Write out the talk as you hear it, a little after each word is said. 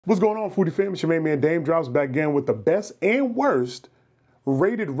What's going on, foodie fam? It's your main man Dame Drops back again with the best and worst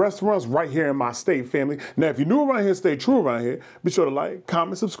rated restaurants right here in my state, family. Now, if you're new around here, stay true around here. Be sure to like,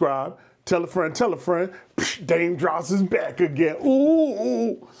 comment, subscribe, tell a friend, tell a friend. Dame Drops is back again.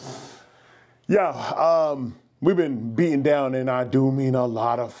 Ooh. Yeah, we've been beaten down, and I do mean a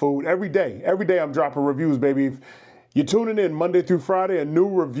lot of food every day. Every day I'm dropping reviews, baby. If you're tuning in Monday through Friday, a new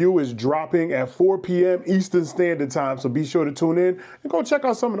review is dropping at 4 p.m. Eastern Standard Time, so be sure to tune in and go check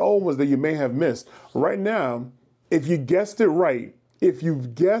out some of the old ones that you may have missed. Right now, if you guessed it right, if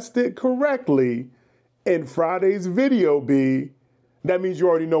you've guessed it correctly in Friday's video, that means you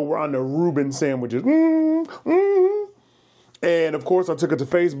already know we're on the REUBEN sandwiches. And of course, I took it to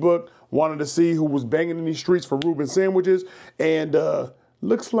Facebook, wanted to see who was banging in these streets for REUBEN sandwiches, and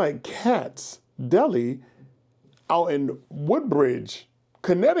looks like Katz Deli out in Woodbridge,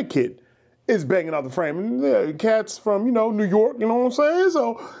 Connecticut, is banging out the frame. And Katz from, New York, you know what I'm saying?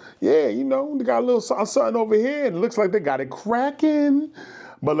 So, yeah, they got a little something over here, and it looks like they got it cracking.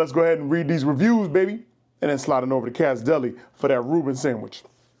 But let's go ahead and read these reviews, baby, and then sliding over to Katz Deli for that REUBEN sandwich.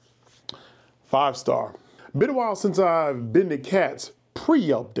 5-star. Been a while since I've been to Katz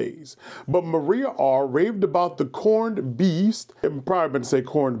pre-Yelp days, but Maria R. raved about the corned beef, I'm probably meant to say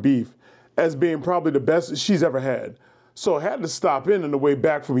corned beef, as being probably the best she's ever had. So I had to stop in on the way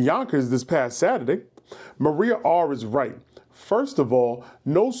back from Yonkers this past Saturday. Maria R. is right. First of all,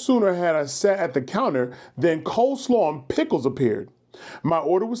 no sooner had I sat at the counter than coleslaw and pickles appeared. My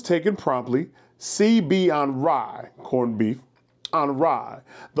order was taken promptly, CB on rye, corned beef, on rye,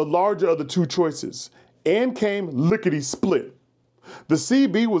 the larger of the two choices, and came lickety split. The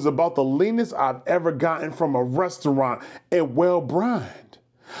CB was about the leanest I've ever gotten from a restaurant and well brined.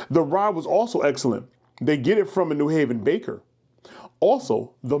 The rye was also excellent. They get it from a New Haven baker.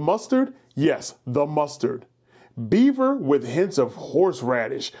 Also, the mustard, yes, the mustard. Beaver with hints of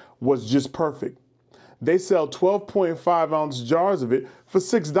horseradish was just perfect. They sell 12.5 ounce jars of it for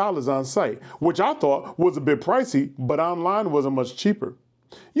 $6 on site, which I thought was a bit pricey, but online wasn't much cheaper.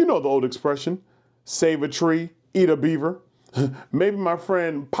 You know the old expression, save a tree, eat a beaver. Maybe my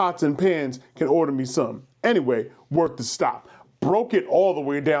friend Pots and Pans can order me some. Anyway, worth the stop. Broke it all the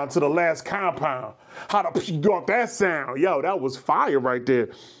way down to the last compound. How the got that sound? Yo, that was fire right there.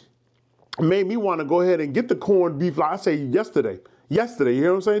 Made me want to go ahead and get the corned beef like I say yesterday. Yesterday, you hear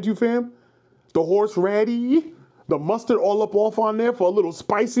what I'm saying to you, fam? The horseradish, the mustard all up off on there for a little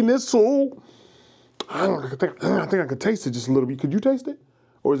spiciness. So I think I could taste it just a little bit. Could you taste it?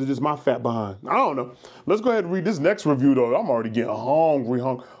 Or is it just my fat behind? I don't know. Let's go ahead and read this next review, though. I'm already getting hungry.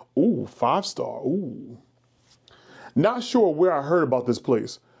 Ooh, 5-star. Ooh. Not sure where I heard about this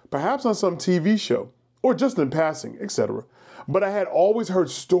place. Perhaps on some TV show, or just in passing, etc. But I had always heard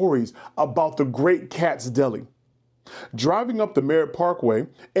stories about the great Katz Deli. Driving up the Merritt Parkway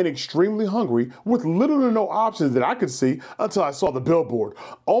and extremely hungry with little to no options that I could see until I saw the billboard.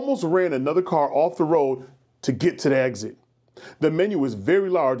 Almost ran another car off the road to get to the exit. The menu was very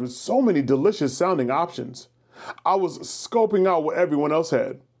large with so many delicious sounding options. I was scoping out what everyone else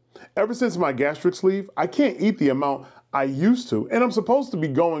had. Ever since my gastric sleeve, I can't eat the amount I used to, and I'm supposed to be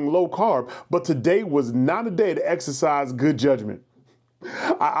going low carb, but today was not a day to exercise good judgment.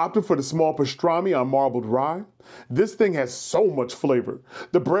 I opted for the small pastrami on marbled rye. This thing has so much flavor.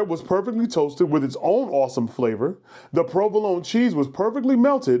 The bread was perfectly toasted with its own awesome flavor. The provolone cheese was perfectly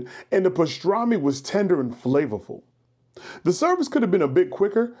melted, and the pastrami was tender and flavorful. The service could have been a bit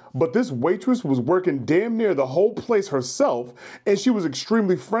quicker, but this waitress was working damn near the whole place herself, and she was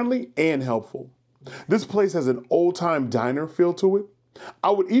extremely friendly and helpful. This place has an old-time diner feel to it.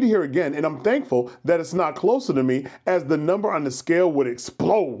 I would eat here again, and I'm thankful that it's not closer to me, as the number on the scale would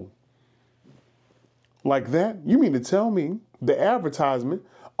explode. Like that? You mean to tell me the advertisement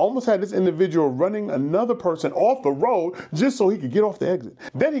almost had this individual running another person off the road just so he could get off the exit?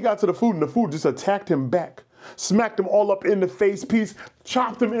 Then he got to the food, and the food just attacked him back. Smacked them all up in the face piece,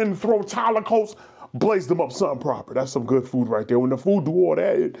 chopped them in the throat, Tyler coats, blazed them up something proper. That's some good food right there. When the food do all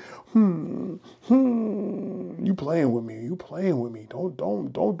that, you playing with me. You playing with me. Don't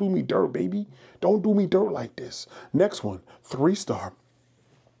do me dirt, baby. Don't do me dirt like this. Next one, 3-star.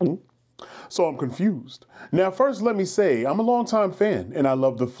 So I'm confused. Now, first, let me say, I'm a longtime fan, and I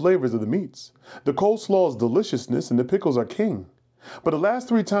love the flavors of the meats. The coleslaw's deliciousness and the pickles are king. But the last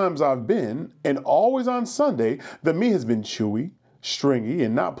 3 times I've been, and always on Sunday, the meat has been chewy, stringy,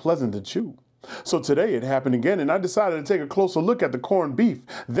 and not pleasant to chew. So today it happened again, and I decided to take a closer look at the corned beef.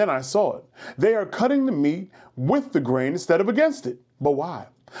 Then I saw it. They are cutting the meat with the grain instead of against it. But why?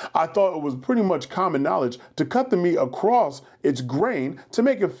 I thought it was pretty much common knowledge to cut the meat across its grain to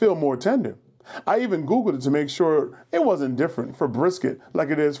make it feel more tender. I even Googled it to make sure it wasn't different for brisket like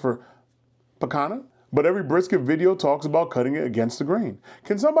it is for picanha. But every brisket video talks about cutting it against the grain.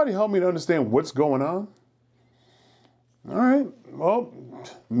 Can somebody help me to understand what's going on? All right, well,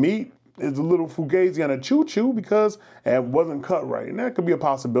 meat is a little fugazi and a choo-choo because it wasn't cut right. And that could be a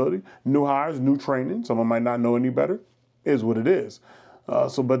possibility. New hires, new training. Someone might not know any better. Is what it is.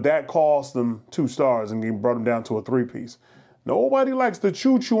 But that cost them 2 stars and brought them down to a 3-piece. Nobody likes the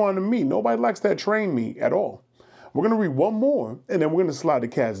choo-choo on the meat. Nobody likes that trained meat at all. We're going to read one more, and then we're going to slide to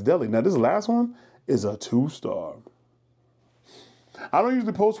Cat's Deli. Now, this last one is a 2-star. I don't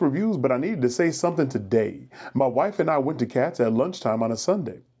usually post reviews, but I needed to say something today. My wife and I went to Cat's at lunchtime on a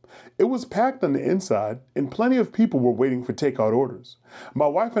Sunday. It was packed on the inside, and plenty of people were waiting for takeout orders. My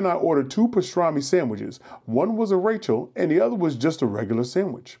wife and I ordered 2 pastrami sandwiches. One was a Rachel, and the other was just a regular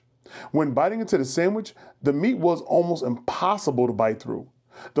sandwich. When biting into the sandwich, the meat was almost impossible to bite through.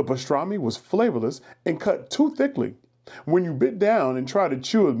 The pastrami was flavorless and cut too thickly. When you bit down and tried to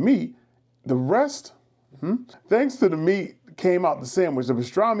chew the meat, the rest, thanks to the meat came out the sandwich, the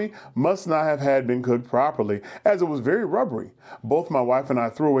pastrami must not have had been cooked properly, as it was very rubbery. Both my wife and I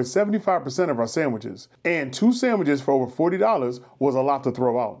threw away 75% of our sandwiches, and 2 sandwiches for over $40 was a lot to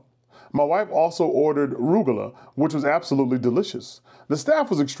throw out. My wife also ordered arugula, which was absolutely delicious. The staff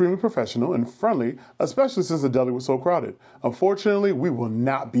was extremely professional and friendly, especially since the deli was so crowded. Unfortunately, we will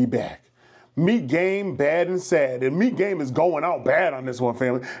not be back. Meat game, bad and sad. And meat game is going out bad on this one,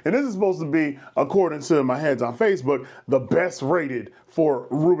 family. And this is supposed to be, according to my heads on Facebook, the best rated for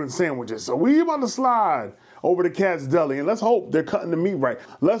Reuben sandwiches. So we about to slide over to Cat's Deli, and let's hope they're cutting the meat right.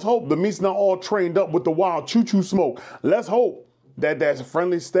 Let's hope the meat's not all trained up with the wild choo-choo smoke. Let's hope that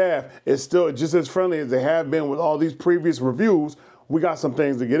friendly staff is still just as friendly as they have been with all these previous reviews. We got some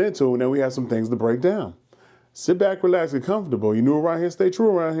things to get into, and then we have some things to break down. Sit back, relax, get comfortable. You new around here, stay true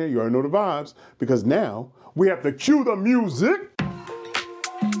around here. You already know the vibes, because now we have to cue the music.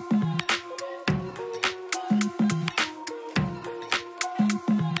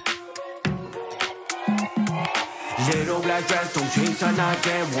 Little black dress don't change and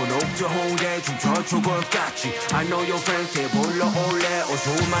again. One up to home day, 춤춰 걸 같이. I know your friends say 불러 올래.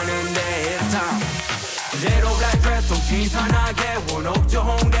 어수많은데 it's time. Little black dress don't change and again. One up to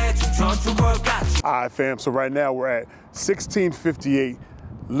home day, 춤춰 걸 같이. All right, fam. So right now we're at 1658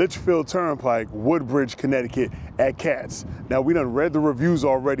 Litchfield Turnpike, Woodbridge, Connecticut, at Cat's. Now we done read the reviews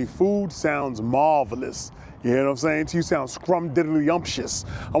already. Food sounds marvelous. You hear what I'm saying to you? Sound scrum-diddly-umptious.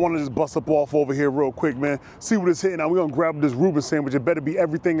 I want to just bust up off over here real quick, man. See what it's hitting. Now we're going to grab this Reuben sandwich. It better be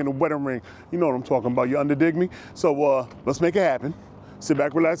everything in the wedding ring. You know what I'm talking about. You underdig me? So let's make it happen. Sit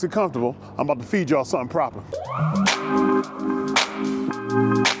back, relax, and comfortable. I'm about to feed y'all something proper.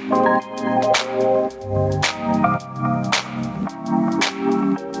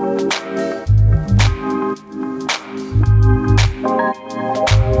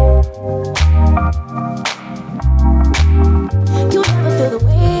 You never feel the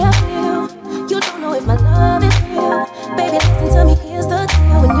way I feel. You don't know if my love is real. Baby, listen to me, here's the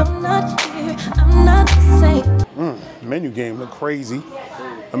deal. When you're not here, I'm not the same. Menu game look crazy.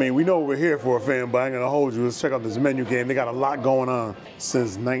 I mean, we know what we're here for, fam, but I ain't gonna hold you. Let's check out this menu game. They got a lot going on.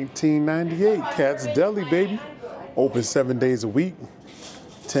 Since 1998, Cat's Deli, baby. Open 7 days a week.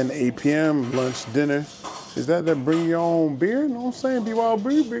 10 to 8 p.m., lunch, dinner. Is that bring your own beer? You know what I'm saying?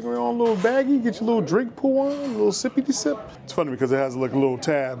 BYOB, bring your own little baggie, get your little drink pour on, a little sippy sip. It's funny because it has like little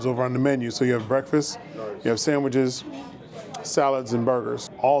tabs over on the menu. So you have breakfast, you have sandwiches, salads, and burgers.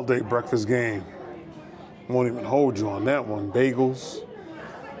 All day breakfast game. Won't even hold you on that one. Bagels.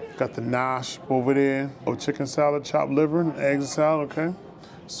 Got the nosh over there. Oh, chicken salad, chopped liver, eggs and salad, okay.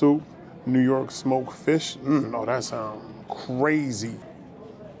 Soup, New York smoked fish. Oh, that sounds crazy.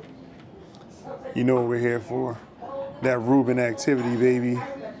 You know what we're here for. That Reuben activity, baby.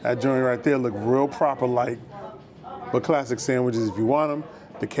 That joint right there look real proper like. But classic sandwiches if you want them.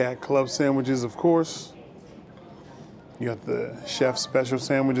 The Cat Club sandwiches, of course. You got the chef special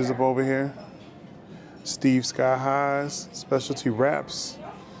sandwiches up over here. Steve Sky Highs, specialty wraps.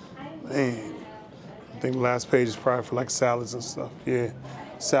 Man, I think the last page is probably for like salads and stuff. Yeah,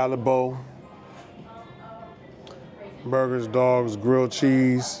 salad bowl. Burgers, dogs, grilled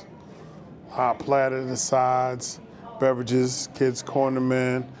cheese. Hot platter, the sides, beverages, kids corner,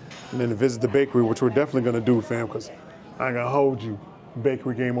 man. And then visit the bakery, which we're definitely gonna do, fam, because I ain't gonna hold you.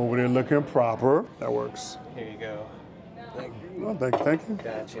 Bakery game over there looking proper. That works. Here you go. Thank you. Oh, thank you.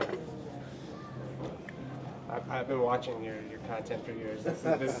 Gotcha. I've been watching your content for years. This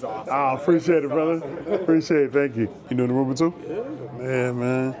is awesome. Oh, appreciate it, brother. Awesome. Appreciate it, thank you. You doing the Reuben too? Yeah. Yeah,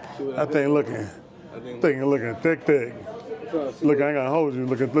 man. That thing looking thick. Look, I ain't gonna hold you.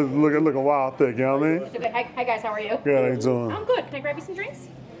 Looking wild thick, you know what I mean? Okay. Hi guys, how are you? Good, how you doing? I'm good. Can I grab you some drinks?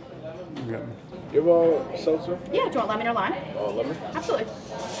 Yeah. You want seltzer? Yeah, do you want lemon or lime? Oh, lemon? Absolutely.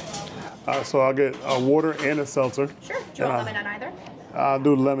 So I'll get a water and a seltzer. Sure. Do you want lemon on either? I'll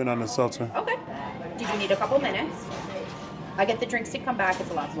do lemon on the seltzer. Okay. Did you need a couple minutes? I get the drinks to come back.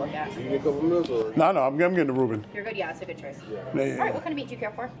 It's a lot to look at. You need a couple minutes or? No, I'm getting the Reuben. You're good? Yeah, it's a good choice. Yeah. All right, what kind of meat do you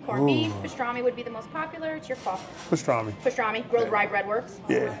care for? Corned beef, pastrami would be the most popular. It's your call. Pastrami. Pastrami, grilled rye bread works?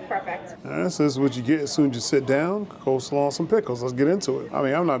 Yeah. Perfect. This is what you get as soon as you sit down. Coleslaw and some pickles. Let's get into it. I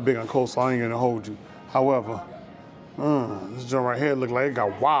mean, I'm not big on coleslaw. I ain't gonna hold you. However, this joint right here look like it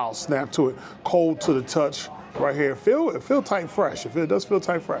got wild snap to it. Cold to the touch right here. It feel tight fresh. It does feel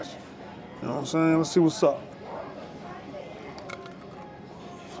tight fresh. You know what I'm saying? Let's see what's up.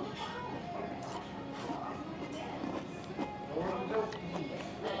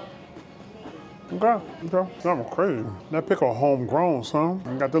 Okay. Nothing crazy. That pickle homegrown,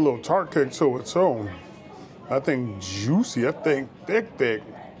 son. Got the little tart kick to it, too. That thing juicy. That thing thick.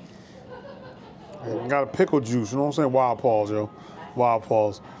 Got a pickle juice, you know what I'm saying? Wild paws, yo. Wild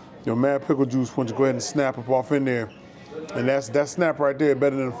paws. Yo, mad pickle juice once you go ahead and snap it off in there. And that snap right there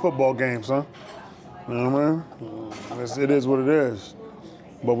better than a football game, son. You know what I mean? It is what it is.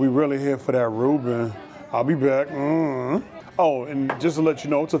 But we really here for that Reuben. I'll be back. Oh, and just to let you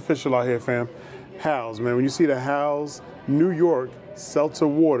know, it's official out here, fam. Hal's, man. When you see the Hal's New York seltzer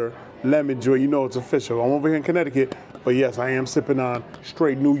water lemon joy, you know it's official. I'm over here in Connecticut, but yes, I am sipping on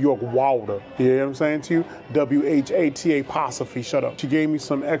straight New York water. You hear what I'm saying to you? WHATA apostrophe. Shut up. She gave me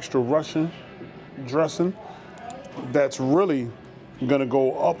some extra Russian dressing that's really gonna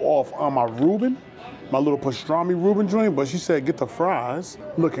go up off on my Reuben, my little pastrami Reuben joint, but she said get the fries.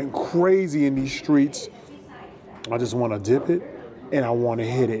 Looking crazy in these streets. I just want to dip it and I want to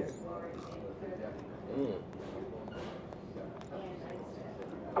hit it.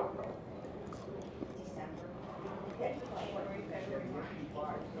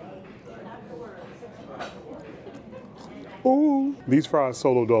 Ooh, these fries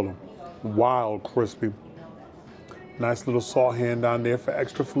solo dolo. Wild crispy. Nice little salt hand down there for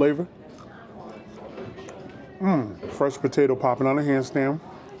extra flavor. Fresh potato popping on a handstand.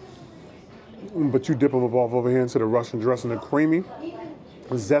 But you dip them off over here into the Russian dressing, the creamy,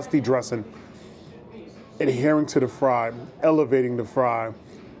 zesty dressing, adhering to the fry, elevating the fry,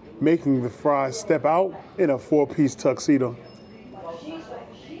 making the fry step out in a 4-piece tuxedo.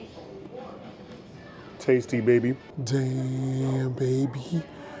 Tasty, baby. Damn, baby.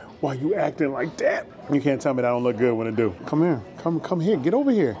 Why you acting like that? You can't tell me that I don't look good when I do. Come here. Come here. Get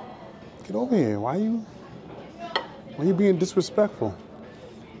over here. Get over here. Why you being disrespectful?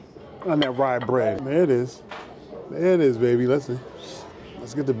 On that rye bread. There it is. There it is, baby. Let's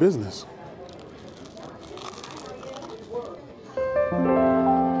get to business.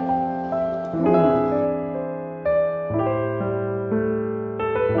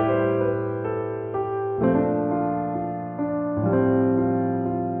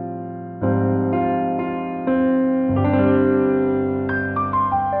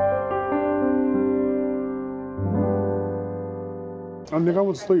 I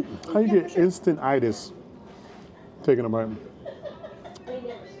went to sleep. How you get instant-itis taking a bite?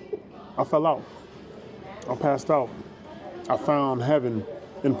 I fell out. I passed out. I found heaven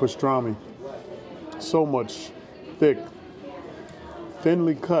in pastrami. So much thick,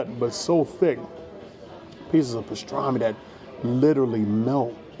 thinly cut, but so thick. Pieces of pastrami that literally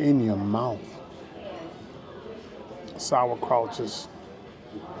melt in your mouth. Sauerkraut just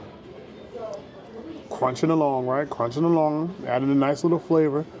crunching along, right? Crunching along, adding a nice little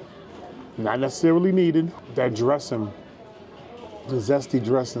flavor. Not necessarily needed. That dressing, the zesty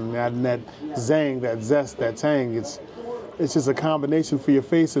dressing, adding that zang, that zest, that tang. It's just a combination for your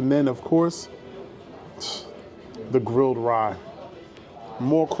face. And then, of course, the grilled rye.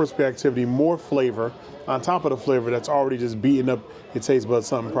 More crispy activity, more flavor on top of the flavor that's already just beating up your taste buds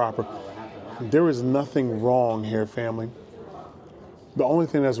something proper. There is nothing wrong here, family. The only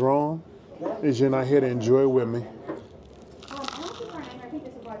thing that's wrong is you're not here to enjoy with me.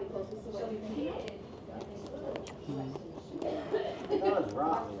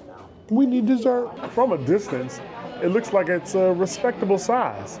 We need dessert. From a distance, it looks like it's a respectable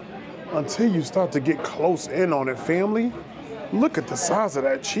size. Until you start to get close in on it, family. Look at the size of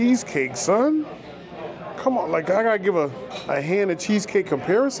that cheesecake, son. Come on, like I gotta give a hand of cheesecake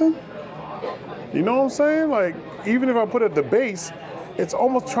comparison. You know what I'm saying? Like, even if I put it at the base, it's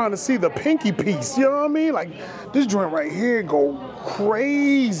almost trying to see the pinky piece, you know what I mean? Like, this joint right here go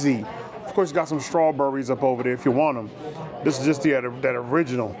crazy. Of course, you got some strawberries up over there if you want them. This is just that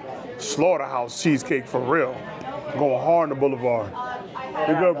original slaughterhouse cheesecake for real. Going hard on the boulevard.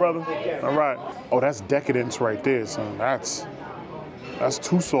 You good, brother? All right. Oh, that's decadence right there, son. That's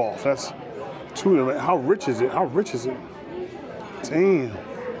too soft. That's too. How rich is it? How rich is it? Damn.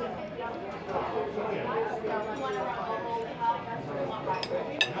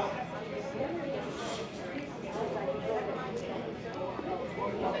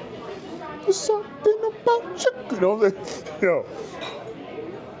 There's something about you. You know what I'm saying? Yo,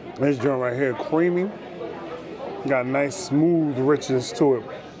 this joint right here, creamy. Got nice smooth richness to it.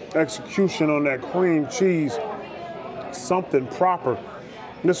 Execution on that cream cheese, something proper.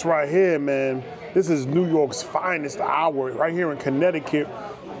 This right here, man, this is New York's finest hour, right here in Connecticut.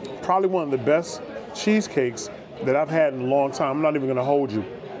 Probably one of the best cheesecakes that I've had in a long time. I'm not even gonna hold you.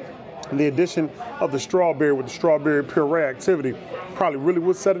 The addition of the strawberry with the strawberry puree activity probably really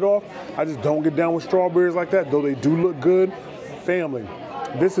would set it off. I just don't get down with strawberries like that, though they do look good. Family,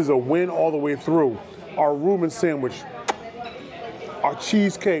 this is a win all the way through. Our Reuben sandwich, our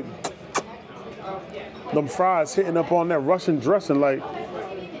cheesecake, them fries hitting up on that Russian dressing. Like,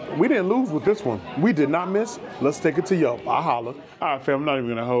 we didn't lose with this one. We did not miss. Let's take it to Yelp. I holla. All right, fam, I'm not even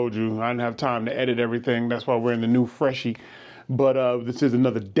gonna hold you. I didn't have time to edit everything. That's why we're in the new freshie. But this is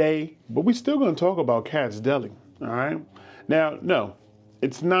another day. But we still gonna talk about Katz Deli, all right? Now, no,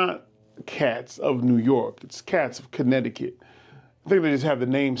 it's not Katz of New York. It's Katz of Connecticut. I think they just have the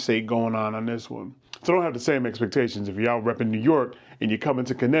namesake going on this one. So don't have the same expectations. If you're out repping New York and you come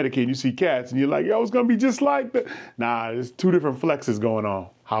into Connecticut and you see Katz and you're like, yo, it's gonna be just like that. Nah, there's two different flexes going on.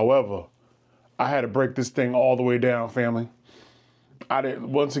 However, I had to break this thing all the way down, family.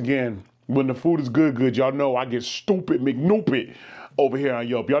 Once again, when the food is good, y'all know I get stupid McNoopid over here on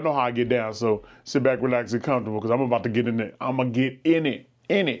Yelp. Y'all know how I get down, so sit back, relax, and comfortable, because I'm about to get in it. I'm gonna get in it.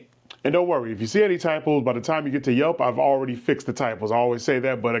 And don't worry, if you see any typos, by the time you get to Yelp, I've already fixed the typos. I always say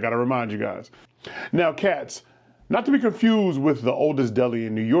that, but I gotta remind you guys. Now, Katz, not to be confused with the oldest deli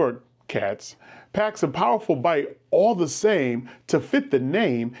in New York, Katz, packs a powerful bite all the same to fit the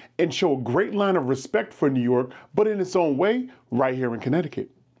name and show a great line of respect for New York, but in its own way, right here in Connecticut.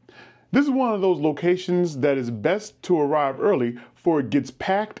 This is one of those locations that is best to arrive early, for it gets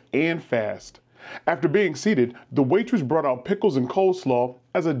packed and fast. After being seated, the waitress brought out pickles and coleslaw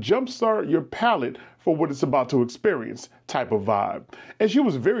as a jumpstart your palate for what it's about to experience type of vibe. And she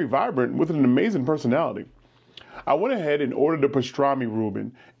was very vibrant with an amazing personality. I went ahead and ordered a pastrami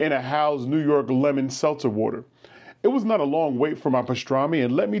Reuben and a Hal's New York lemon seltzer water. It was not a long wait for my pastrami,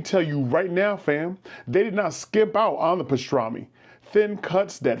 and let me tell you right now, fam, they did not skimp out on the pastrami. Thin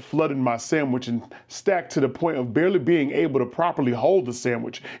cuts that flooded my sandwich and stacked to the point of barely being able to properly hold the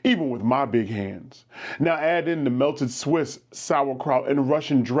sandwich, even with my big hands. Now add in the melted Swiss, sauerkraut, and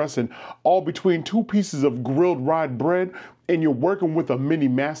Russian dressing, all between two pieces of grilled rye bread, and you're working with a mini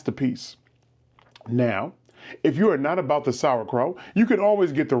masterpiece. Now, if you are not about the sauerkraut, you can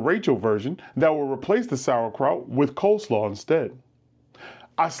always get the Rachel version that will replace the sauerkraut with coleslaw instead.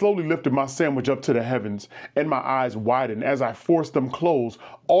 I slowly lifted my sandwich up to the heavens, and my eyes widened as I forced them closed,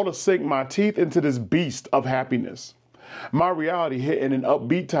 all to sink my teeth into this beast of happiness. My reality hit in an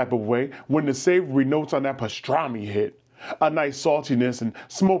upbeat type of way when the savory notes on that pastrami hit. A nice saltiness and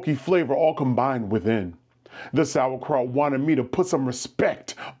smoky flavor all combined within. The sauerkraut wanted me to put some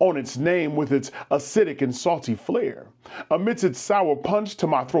respect on its name with its acidic and salty flair. Amidst its sour punch to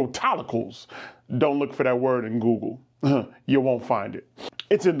my throatalicals. Don't look for that word in Google. You won't find it.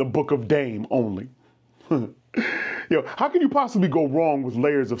 It's in the book of Dame only. Yo, how can you possibly go wrong with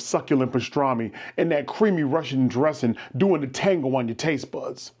layers of succulent pastrami and that creamy Russian dressing doing the tango on your taste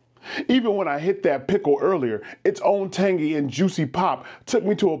buds? Even when I hit that pickle earlier, its own tangy and juicy pop took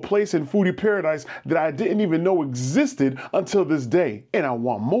me to a place in foodie paradise that I didn't even know existed until this day, and I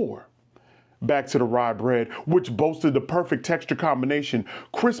want more. Back to the rye bread, which boasted the perfect texture combination.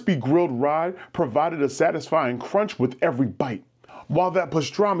 Crispy grilled rye provided a satisfying crunch with every bite, while that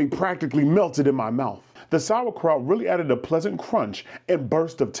pastrami practically melted in my mouth. The sauerkraut really added a pleasant crunch and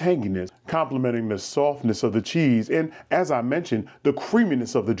burst of tanginess, complementing the softness of the cheese and, as I mentioned, the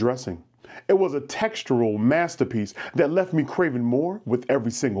creaminess of the dressing. It was a textural masterpiece that left me craving more with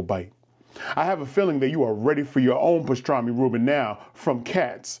every single bite. I have a feeling that you are ready for your own pastrami Reuben now from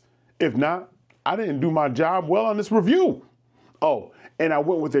Katz. If not, I didn't do my job well on this review. Oh, and I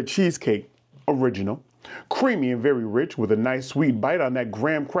went with their cheesecake, original, creamy and very rich with a nice sweet bite on that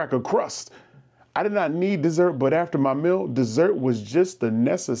graham cracker crust. I did not need dessert, but after my meal, dessert was just the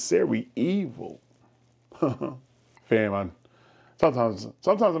necessary evil. Fam, sometimes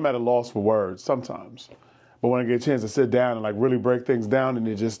I'm at a loss for words, sometimes. But when I get a chance to sit down and like really break things down and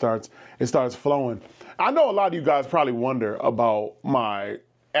it starts flowing. I know a lot of you guys probably wonder about my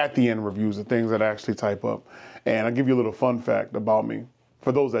at the end reviews, the things that I actually type up. And I'll give you a little fun fact about me.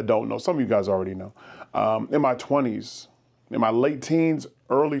 For those that don't know, some of you guys already know. In my 20s, in my late teens,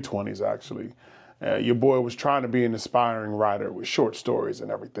 early 20s actually, your boy was trying to be an aspiring writer with short stories and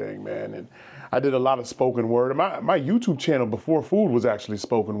everything, man. And I did a lot of spoken word. My YouTube channel before food was actually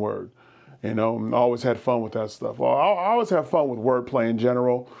spoken word. You know, I always had fun with that stuff. Well, I always have fun with wordplay in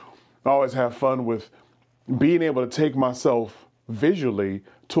general. I always have fun with being able to take myself visually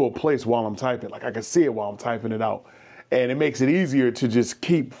to a place while I'm typing. Like I can see it while I'm typing it out. And it makes it easier to just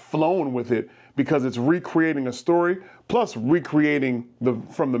keep flowing with it because it's recreating a story, plus recreating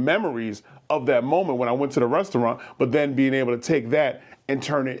from the memories of that moment when I went to the restaurant, but then being able to take that and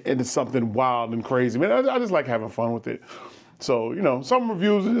turn it into something wild and crazy. Man, I just like having fun with it. So, you know, some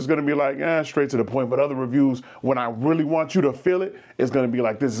reviews are just going to be like, straight to the point. But other reviews, when I really want you to feel it, it's going to be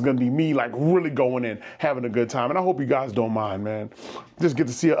like, this is going to be me, like, really going in, having a good time. And I hope you guys don't mind, man. Just get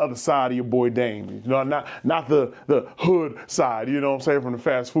to see the other side of your boy Dame. You know, not the hood side, you know what I'm saying, from the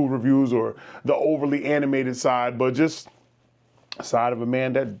fast food reviews or the overly animated side, but just a side of a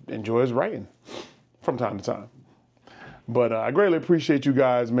man that enjoys writing from time to time. But I greatly appreciate you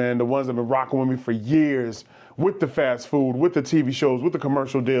guys, man, the ones that have been rocking with me for years, with the fast food, with the TV shows, with the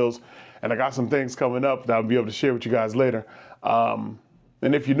commercial deals. And I got some things coming up that I'll be able to share with you guys later. And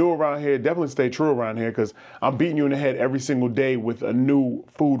if you're new around here, definitely stay true around here because I'm beating you in the head every single day with a new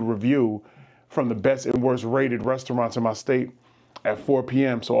food review from the best and worst rated restaurants in my state at 4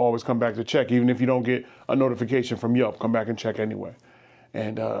 p.m. So always come back to check. Even if you don't get a notification from Yelp, come back and check anyway.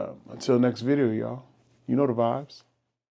 And until next video, y'all, you know the vibes.